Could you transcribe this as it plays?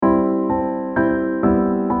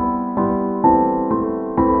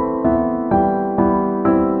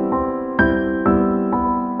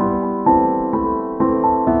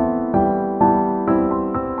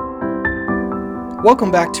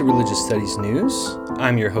Welcome back to Religious Studies News.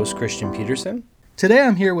 I'm your host, Christian Peterson. Today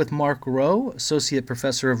I'm here with Mark Rowe, Associate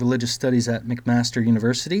Professor of Religious Studies at McMaster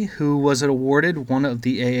University, who was awarded one of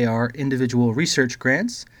the AAR Individual Research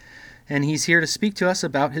Grants, and he's here to speak to us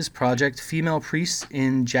about his project, Female Priests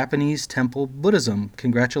in Japanese Temple Buddhism.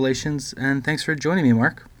 Congratulations, and thanks for joining me,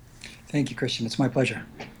 Mark. Thank you, Christian. It's my pleasure.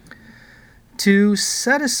 To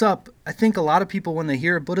set us up, I think a lot of people, when they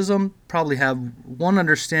hear Buddhism, probably have one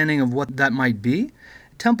understanding of what that might be.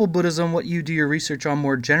 Temple Buddhism, what you do your research on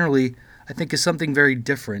more generally, I think is something very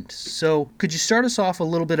different. So could you start us off a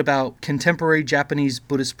little bit about contemporary Japanese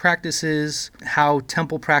Buddhist practices, how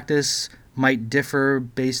temple practice might differ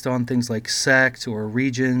based on things like sect or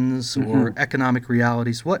regions or economic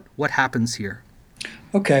realities? What happens here?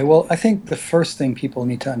 Okay, well, I think the first thing people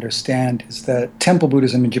need to understand is that Temple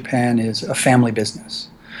Buddhism in Japan is a family business.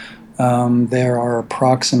 There are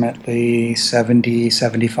approximately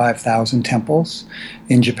 75,000 temples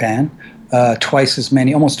in Japan,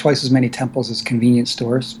 almost twice as many temples as convenience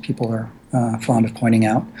stores, people are fond of pointing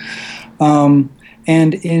out. And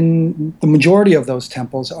in the majority of those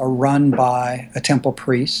temples are run by a temple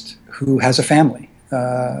priest who has a family.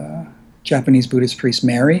 Japanese Buddhist priests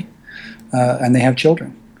marry, and they have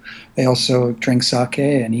children. They also drink sake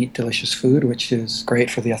and eat delicious food, which is great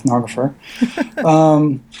for the ethnographer.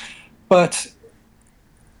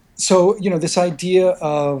 This idea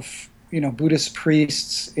of Buddhist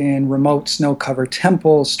priests in remote snow-covered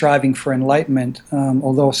temples striving for enlightenment,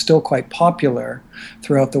 although still quite popular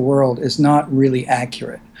throughout the world, is not really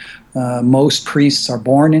accurate. Most priests are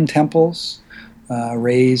born in temples,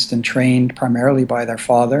 raised and trained primarily by their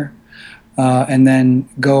father, and then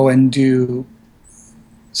go and do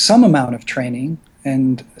some amount of training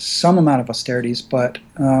and some amount of austerities, but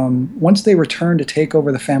once they return to take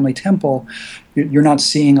over the family temple, you're not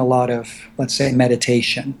seeing a lot of, let's say,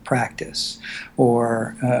 meditation practice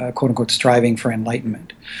or quote-unquote striving for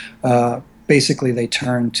enlightenment. Basically, they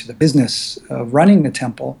turn to the business of running the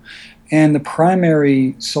temple, and the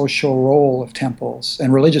primary social role of temples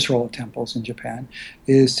and religious role of temples in Japan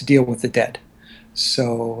is to deal with the dead.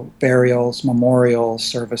 So burials, memorial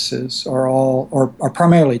services are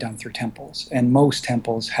primarily done through temples, and most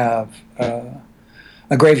temples have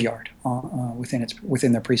a graveyard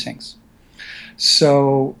within their precincts.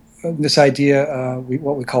 So this idea,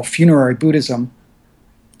 what we call funerary Buddhism,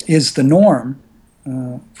 is the norm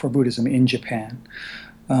for Buddhism in Japan,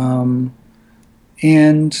 and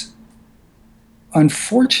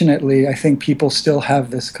unfortunately, I think people still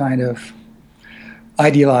have this kind of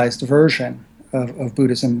idealized version of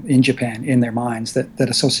Buddhism in Japan in their minds that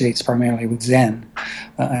associates primarily with Zen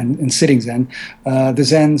and sitting Zen. The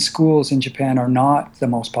Zen schools in Japan are not the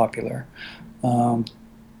most popular.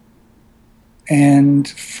 And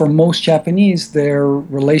for most Japanese, their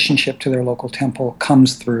relationship to their local temple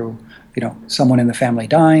comes through, someone in the family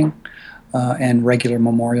dying and regular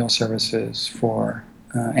memorial services for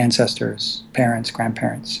ancestors, parents,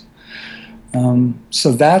 grandparents.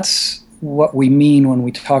 So that's what we mean when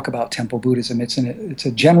we talk about Temple Buddhism. It's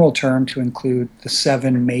a general term to include the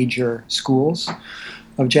 7 major schools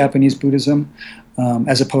of Japanese Buddhism,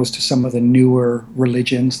 as opposed to some of the newer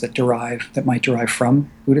religions that might derive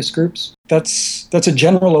from Buddhist groups. That's a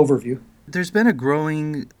general overview. There's been a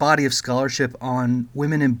growing body of scholarship on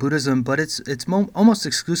women in Buddhism, but it's almost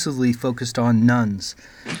exclusively focused on nuns.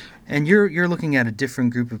 And you're looking at a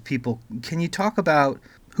different group of people. Can you talk about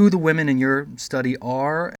who the women in your study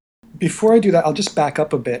are? Before I do that, I'll just back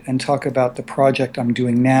up a bit and talk about the project I'm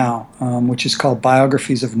doing now, which is called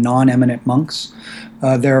Biographies of Non-Eminent Monks.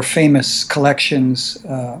 There are famous collections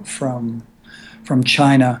from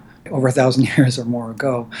China over 1,000 years or more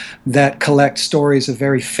ago that collect stories of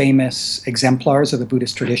very famous exemplars of the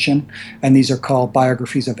Buddhist tradition, and these are called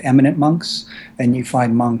biographies of eminent monks. And you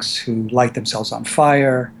find monks who light themselves on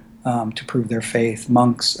fire to prove their faith, a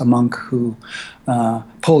monk who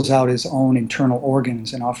pulls out his own internal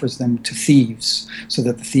organs and offers them to thieves so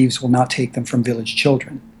that the thieves will not take them from village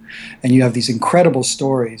children. And you have these incredible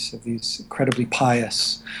stories of these incredibly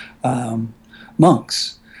pious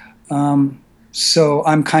monks. So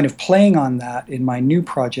I'm kind of playing on that in my new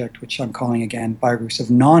project, which I'm calling again Biographies of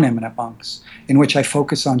Non-Eminent Monks, in which I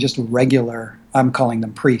focus on just regular, I'm calling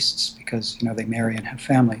them priests because they marry and have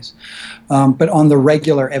families, but on the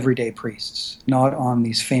regular everyday priests, not on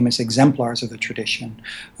these famous exemplars of the tradition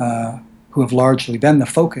who have largely been the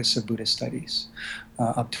focus of Buddhist studies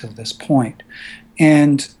up to this point.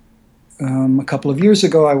 And a couple of years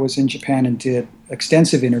ago, I was in Japan and did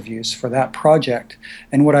extensive interviews for that project.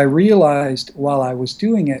 And what I realized while I was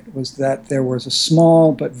doing it was that there was a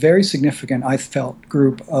small but very significant, I felt,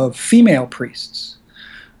 group of female priests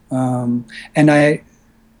And I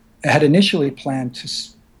had initially planned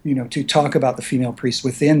to talk about the female priests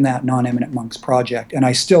within that non-eminent monks project, and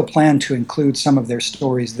I still plan to include some of their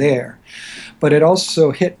stories there. But it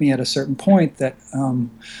also hit me at a certain point that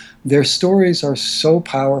their stories are so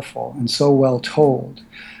powerful and so well told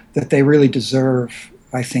that they really deserve,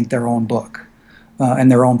 I think, their own book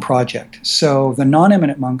and their own project. So the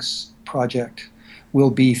non-eminent monks project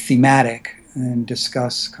will be thematic and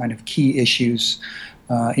discuss kind of key issues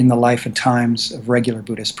in the life and times of regular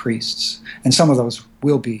Buddhist priests. And some of those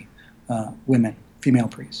will be women, female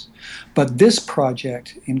priests. But this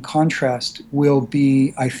project, in contrast, will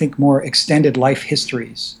be, I think, more extended life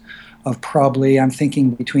histories of probably, I'm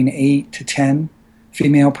thinking, between 8 to 10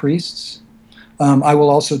 female priests. I will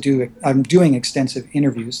also I'm doing extensive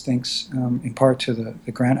interviews, thanks in part to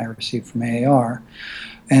the grant I received from AAR.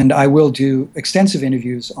 And I will do extensive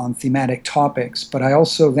interviews on thematic topics, but I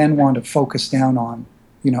also then want to focus down on,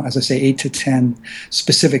 as I say, 8 to 10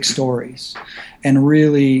 specific stories, and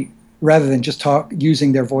really, rather than just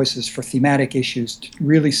using their voices for thematic issues, to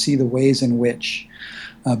really see the ways in which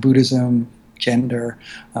Buddhism, gender,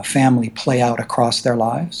 family play out across their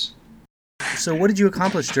lives. So what did you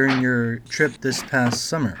accomplish during your trip this past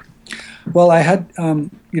summer? Well, I had,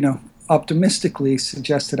 optimistically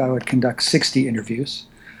suggested I would conduct 60 interviews.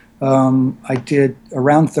 I did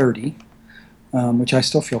around 30, which I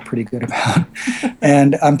still feel pretty good about.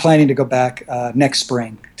 And I'm planning to go back next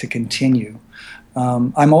spring to continue.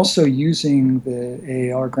 I'm also using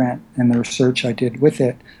the AAR grant and the research I did with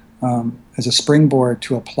it as a springboard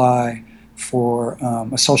to apply for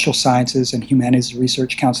a Social Sciences and Humanities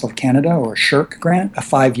Research Council of Canada, or SSHRC grant, a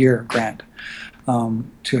 5-year grant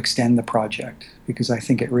to extend the project, because I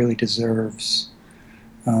think it really deserves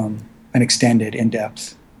an extended,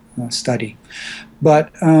 in-depth study.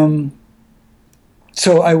 But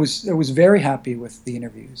so I was very happy with the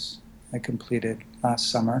interviews I completed last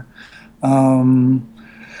summer. There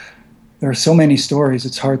are so many stories,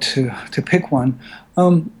 it's hard to pick one.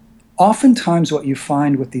 Oftentimes what you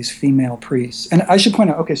find with these female priests, and I should point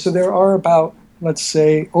out, okay, so there are about, let's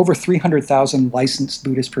say, over 300,000 licensed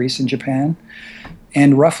Buddhist priests in Japan,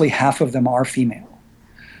 and roughly half of them are female.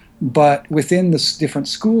 But within the different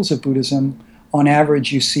schools of Buddhism, on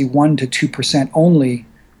average, you see 1% to 2% only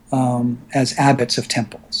as abbots of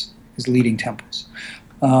temples, as leading temples.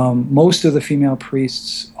 Most of the female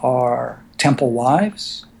priests are temple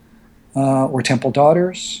wives, or temple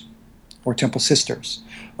daughters, or temple sisters.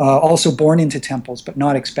 Also born into temples, but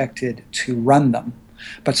not expected to run them,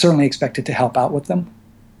 but certainly expected to help out with them.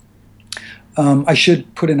 I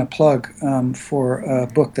should put in a plug for a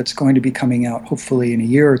book that's going to be coming out hopefully in a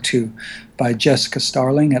year or two by Jessica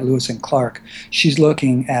Starling at Lewis and Clark. She's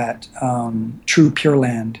looking at true Pure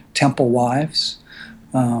Land temple wives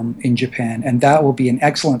in Japan, and that will be an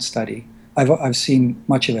excellent study. I've seen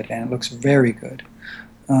much of it, and it looks very good,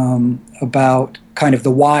 about kind of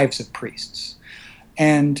the wives of priests.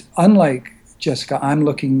 And unlike Jessica, I'm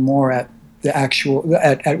looking more at the actual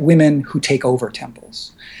at women who take over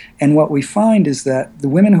temples. And what we find is that the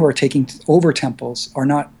women who are taking over temples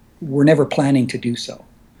were never planning to do so.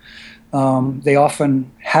 They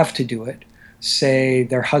often have to do it. Say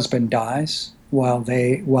their husband dies while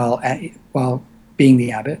being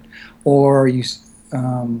the abbot, or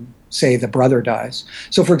say the brother dies.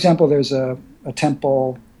 So, for example, there's a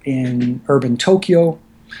temple in urban Tokyo,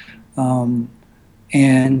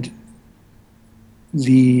 and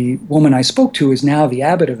the woman I spoke to is now the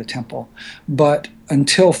abbot of the temple, but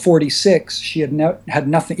until 46, she had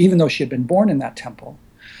nothing, even though she had been born in that temple,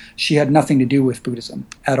 she had nothing to do with Buddhism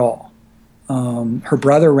at all. Her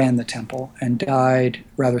brother ran the temple and died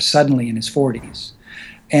rather suddenly in his 40s.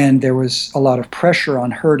 And there was a lot of pressure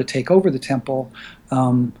on her to take over the temple,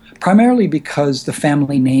 primarily because the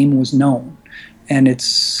family name was known. And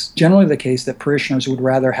it's generally the case that parishioners would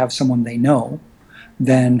rather have someone they know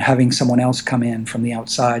than having someone else come in from the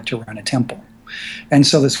outside to run a temple. And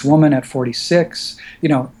so this woman at 46,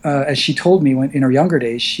 as she told me in her younger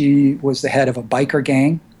days, she was the head of a biker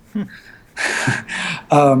gang.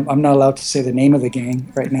 I'm not allowed to say the name of the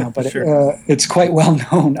gang right now, but sure. It's quite well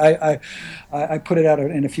known. I put it out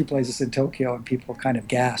in a few places in Tokyo, and people kind of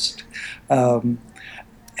gasped.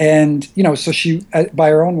 And so she, by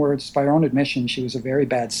her own words, by her own admission, she was a very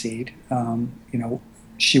bad seed.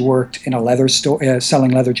 She worked in a leather store,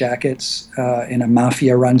 selling leather jackets in a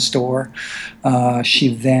mafia-run store.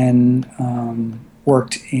 She then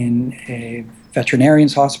worked in a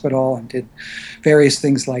veterinarian's hospital and did various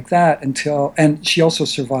things like that and she also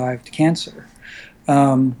survived cancer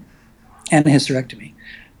and a hysterectomy.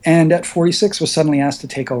 And at 46 was suddenly asked to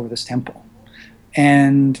take over this temple.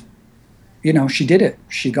 And she did it.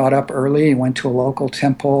 She got up early and went to a local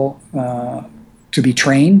temple to be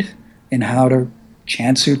trained in how to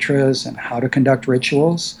chant sutras and how to conduct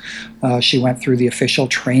rituals. She went through the official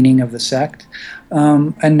training of the sect,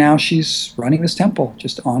 and now she's running this temple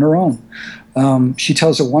just on her own. She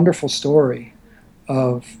tells a wonderful story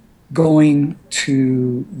of going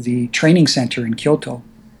to the training center in Kyoto,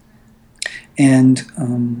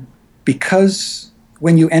 and because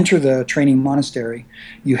when you enter the training monastery,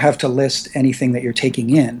 you have to list anything that you're taking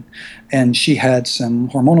in. And she had some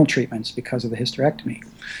hormonal treatments because of the hysterectomy.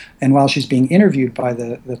 And while she's being interviewed by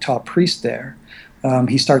the top priest there,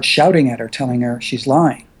 he starts shouting at her, telling her she's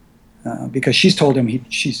lying. Because she's told him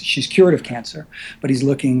she's cured of cancer, but he's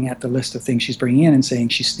looking at the list of things she's bringing in and saying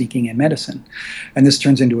she's sneaking in medicine. And this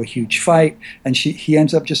turns into a huge fight, and he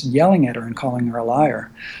ends up just yelling at her and calling her a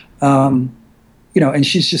liar. And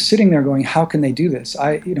she's just sitting there going, how can they do this?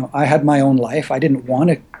 I had my own life. I didn't want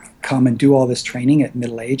to come and do all this training at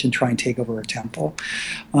middle age and try and take over a temple.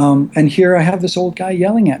 And here I have this old guy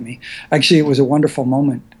yelling at me. Actually, it was a wonderful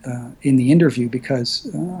moment in the interview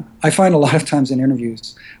because I find a lot of times in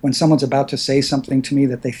interviews when someone's about to say something to me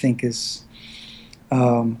that they think is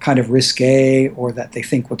kind of risque or that they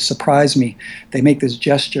think would surprise me, they make this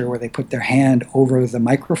gesture where they put their hand over the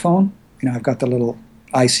microphone. I've got the little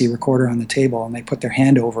IC recorder on the table, and they put their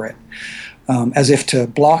hand over it as if to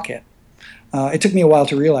block it. It took me a while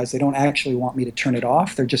to realize they don't actually want me to turn it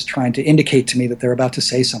off. They're just trying to indicate to me that they're about to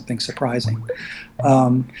say something surprising.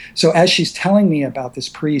 So as she's telling me about this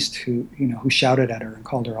priest who shouted at her and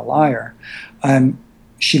called her a liar,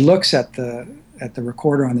 she looks at the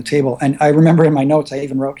recorder on the table, and I remember in my notes I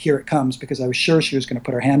even wrote, "Here it comes," because I was sure she was going to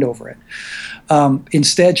put her hand over it.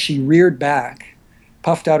 Instead, she reared back,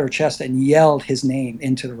 puffed out her chest, and yelled his name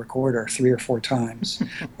into the recorder 3 or 4 times,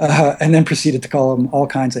 and then proceeded to call him all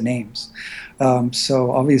kinds of names.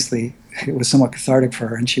 So obviously it was somewhat cathartic for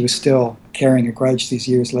her, and she was still carrying a grudge these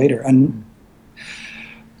years later. And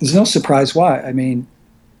there's no surprise why. I mean,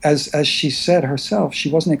 as she said herself, she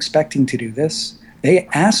wasn't expecting to do this. They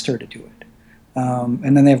asked her to do it.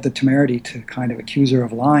 And then they have the temerity to kind of accuse her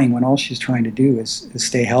of lying when all she's trying to do is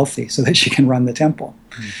stay healthy so that she can run the temple.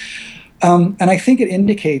 And I think it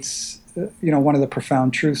indicates, one of the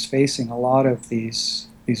profound truths facing a lot of these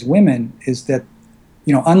women is that,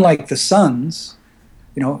 unlike the sons,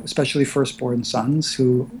 especially firstborn sons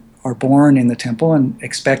who are born in the temple and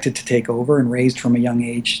expected to take over and raised from a young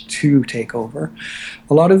age to take over,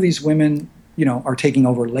 a lot of these women, are taking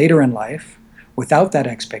over later in life without that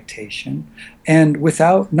expectation and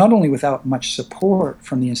not only without much support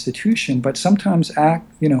from the institution, but sometimes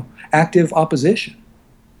active opposition.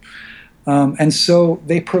 And so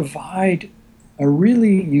they provide a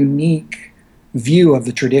really unique view of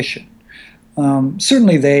the tradition.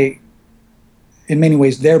 Certainly in many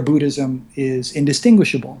ways, their Buddhism is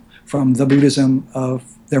indistinguishable from the Buddhism of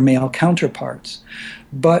their male counterparts.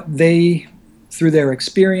 But they, through their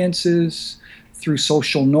experiences, through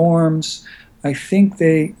social norms, I think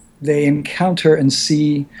they encounter and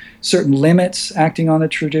see certain limits acting on the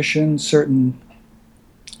tradition, certain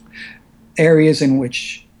areas in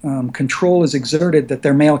which control is exerted that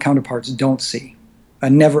their male counterparts don't see,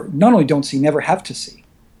 and not only don't see, never have to see.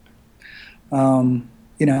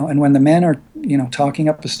 And when the men are, talking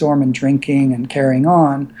up a storm and drinking and carrying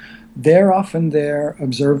on, they're often there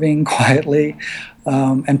observing quietly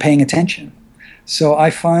and paying attention. So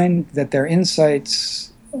I find that their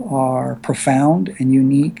insights are profound and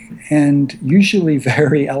unique and usually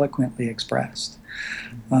very eloquently expressed.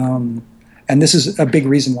 And this is a big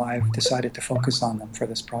reason why I've decided to focus on them for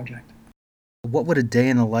this project. What would a day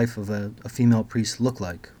in the life of a female priest look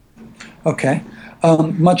like? Okay.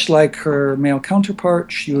 Much like her male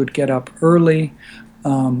counterpart, she would get up early,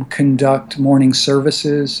 conduct morning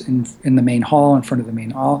services in the main hall in front of the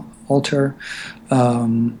main altar.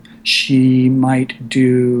 She might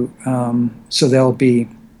do, so there'll be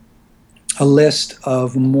a list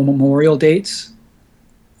of memorial dates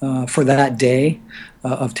for that day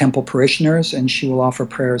of temple parishioners, and she will offer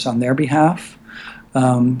prayers on their behalf.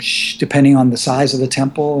 Depending on the size of the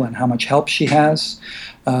temple and how much help she has,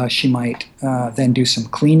 she might then do some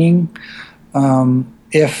cleaning.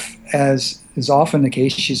 If, as is often the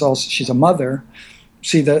case, she's a mother.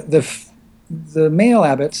 See, the male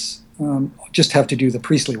abbots just have to do the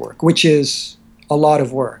priestly work, which is a lot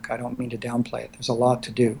of work. I don't mean to downplay it. There's a lot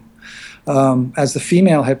to do. As the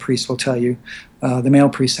female head priest will tell you, the male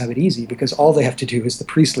priests have it easy because all they have to do is the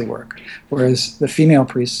priestly work, whereas the female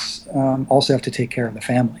priests also have to take care of the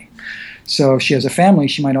family. So if she has a family,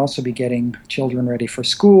 she might also be getting children ready for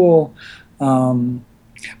school,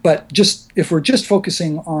 But just if we're just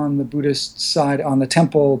focusing on the Buddhist side, on the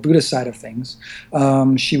temple Buddhist side of things,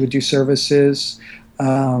 she would do services.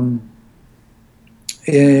 Um,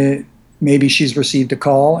 Maybe she's received a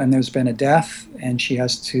call and there's been a death, and she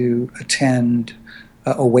has to attend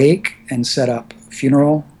a wake and set up a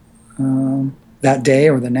funeral that day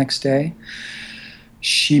or the next day.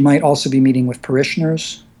 She might also be meeting with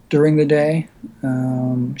parishioners during the day.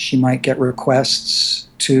 She might get requests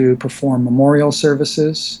to perform memorial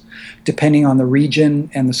services. Depending on the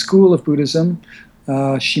region and the school of Buddhism,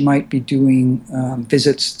 she might be doing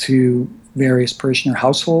visits to various parishioner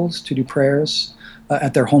households to do prayers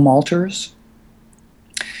at their home altars.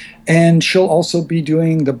 And she'll also be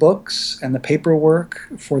doing the books and the paperwork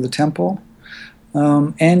for the temple.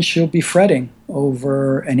 And she'll be fretting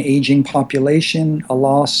over an aging population, a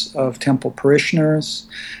loss of temple parishioners,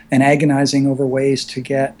 and agonizing over ways to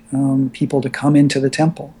get people to come into the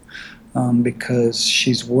temple, because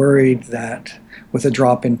she's worried that with a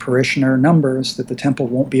drop in parishioner numbers that the temple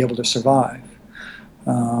won't be able to survive.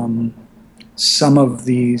 Some of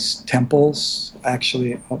these temples,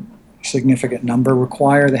 actually a significant number,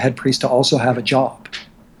 require the head priest to also have a job,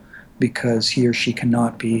 because he or she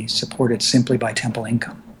cannot be supported simply by temple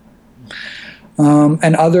income.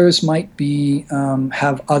 And others might be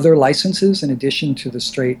have other licenses in addition to the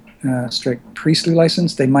strict priestly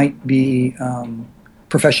license. They might be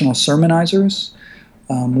professional sermonizers.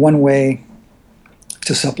 One way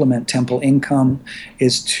to supplement temple income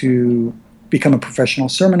is to become a professional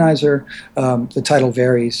sermonizer. The title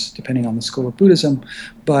varies depending on the school of Buddhism,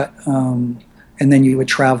 but and then you would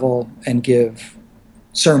travel and give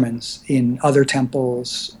sermons in other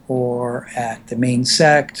temples or at the main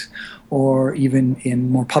sect or even in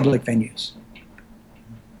more public venues.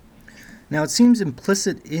 Now, it seems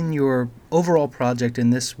implicit in your overall project,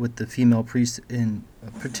 and this with the female priest in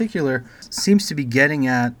particular, seems to be getting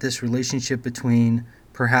at this relationship between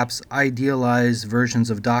perhaps idealized versions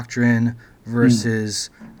of doctrine versus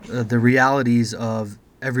the realities of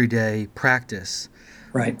everyday practice.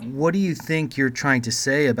 Right. What do you think you're trying to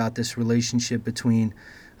say about this relationship between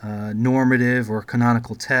normative or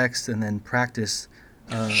canonical text and then practice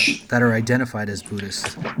that are identified as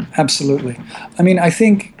Buddhist? Absolutely. I mean, I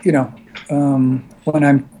think, when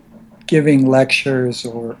I'm giving lectures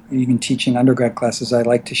or even teaching undergrad classes, I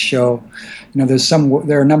like to show,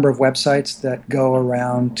 there are a number of websites that go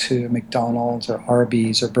around to McDonald's or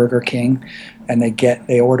Arby's or Burger King, and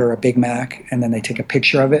they order a Big Mac, and then they take a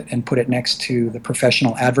picture of it and put it next to the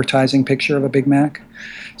professional advertising picture of a Big Mac,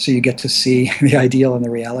 so you get to see the ideal and the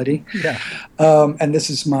reality. Yeah. And this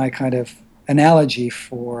is my kind of analogy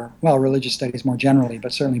for, religious studies more generally,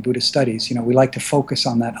 but certainly Buddhist studies. We like to focus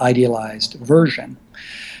on that idealized version.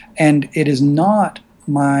 And it is not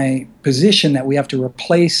my position that we have to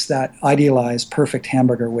replace that idealized perfect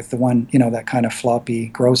hamburger with the one, that kind of floppy,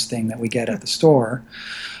 gross thing that we get at the store.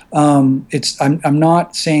 I'm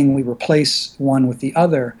not saying we replace one with the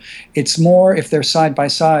other. It's more, if they're side by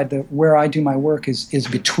side, where I do my work is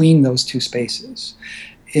between those two spaces.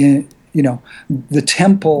 The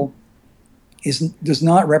temple does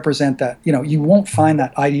not represent that. You won't find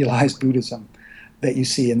that idealized Buddhism that you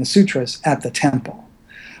see in the sutras at the temple.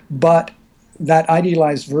 But that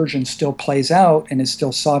idealized version still plays out and is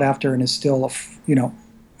still sought after and is still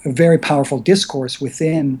a very powerful discourse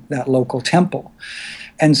within that local temple.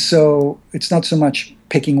 And so it's not so much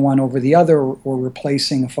picking one over the other or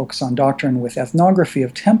replacing a focus on doctrine with ethnography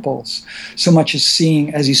of temples, so much as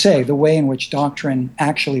seeing, as you say, the way in which doctrine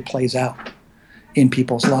actually plays out in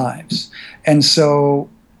people's lives. And so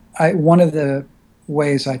one of the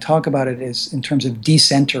ways I talk about it is in terms of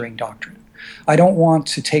decentering doctrine. I don't want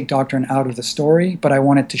to take doctrine out of the story, but I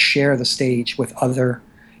want it to share the stage with other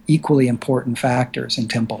equally important factors in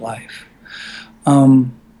temple life.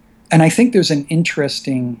 And I think there's an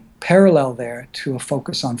interesting parallel there to a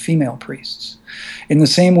focus on female priests. In the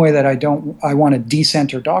same way that I want to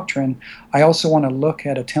decenter doctrine, I also want to look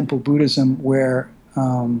at a temple Buddhism where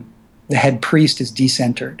the head priest is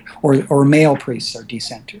decentered, or male priests are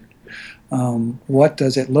decentered. What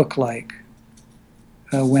does it look like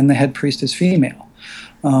when the head priest is female?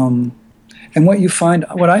 And what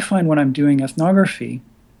I find when I'm doing ethnography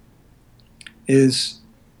is,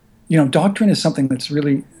 doctrine is something that's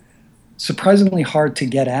really surprisingly hard to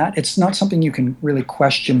get at. It's not something you can really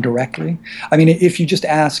question directly. I mean, if you just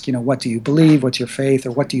ask, what do you believe, what's your faith,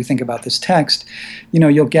 or what do you think about this text,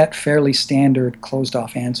 you'll get fairly standard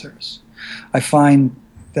closed-off answers. I find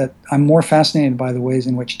that I'm more fascinated by the ways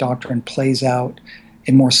in which doctrine plays out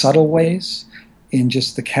in more subtle ways, in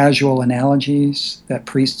just the casual analogies that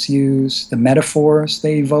priests use, the metaphors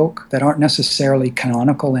they evoke that aren't necessarily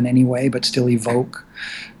canonical in any way, but still evoke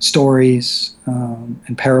stories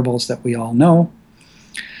and parables that we all know.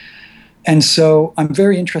 And so I'm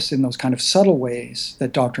very interested in those kind of subtle ways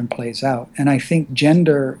that doctrine plays out. And I think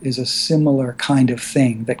gender is a similar kind of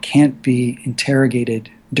thing that can't be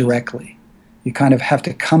interrogated directly. You kind of have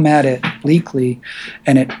to come at it obliquely,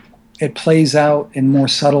 and it plays out in more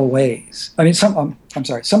subtle ways. I mean, I'm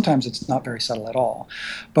sorry, sometimes it's not very subtle at all.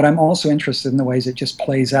 But I'm also interested in the ways it just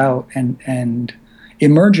plays out and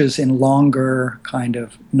emerges in longer kind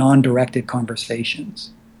of non-directed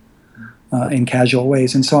conversations. In casual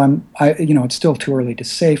ways, and so it's still too early to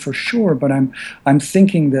say for sure, but I'm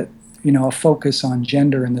thinking that a focus on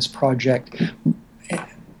gender in this project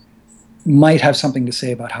might have something to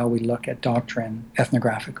say about how we look at doctrine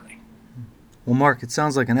ethnographically. Well, Mark, it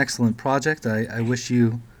sounds like an excellent project. I wish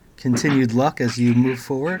you continued luck as you move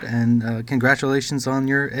forward, and congratulations on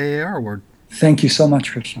your AAR award. Thank you so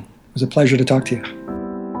much, Christian. It was a pleasure to talk to you.